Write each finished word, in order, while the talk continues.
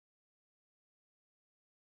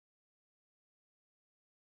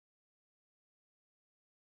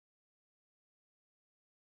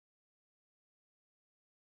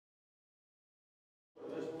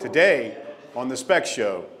Today, on the Spec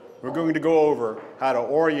Show, we're going to go over how to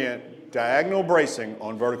orient diagonal bracing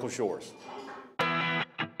on vertical shores.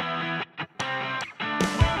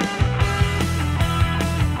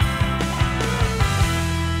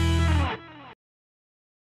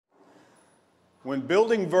 When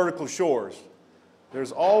building vertical shores,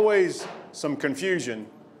 there's always some confusion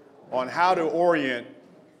on how to orient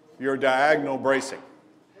your diagonal bracing.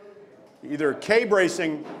 Either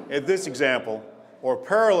K-bracing, in this example, or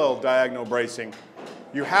parallel diagonal bracing,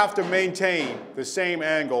 you have to maintain the same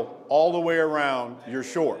angle all the way around your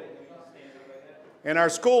shore. In our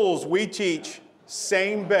schools, we teach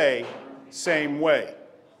same bay, same way.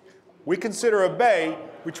 We consider a bay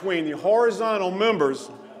between the horizontal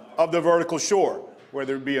members of the vertical shore,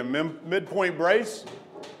 whether it be a midpoint brace,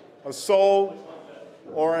 a sole,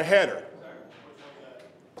 or a header.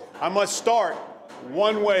 I must start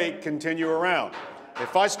one way, continue around.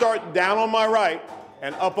 If I start down on my right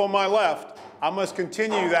and up on my left, I must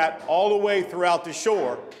continue that all the way throughout the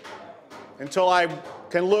shore until I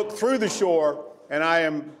can look through the shore and I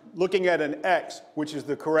am looking at an X, which is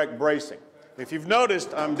the correct bracing. If you've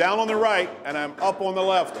noticed, I'm down on the right and I'm up on the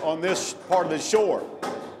left on this part of the shore.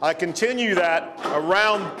 I continue that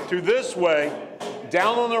around to this way,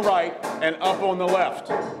 down on the right and up on the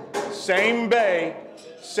left. Same bay,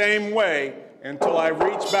 same way, until I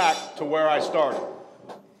reach back to where I started.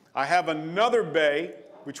 I have another bay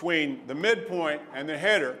between the midpoint and the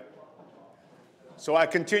header, so I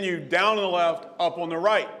continue down on the left, up on the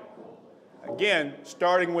right. Again,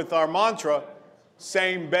 starting with our mantra,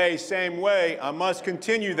 same bay, same way, I must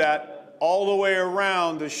continue that all the way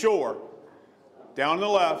around the shore, down on the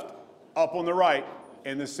left, up on the right,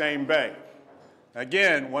 in the same bay.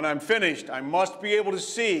 Again, when I'm finished, I must be able to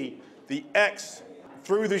see the X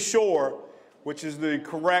through the shore, which is the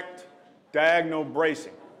correct diagonal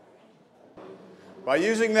bracing. By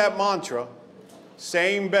using that mantra,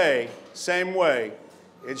 same bay, same way,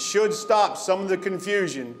 it should stop some of the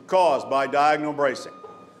confusion caused by diagonal bracing.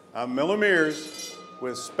 I'm Mears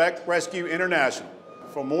with Spec Rescue International.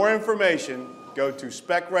 For more information, go to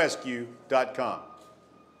specrescue.com.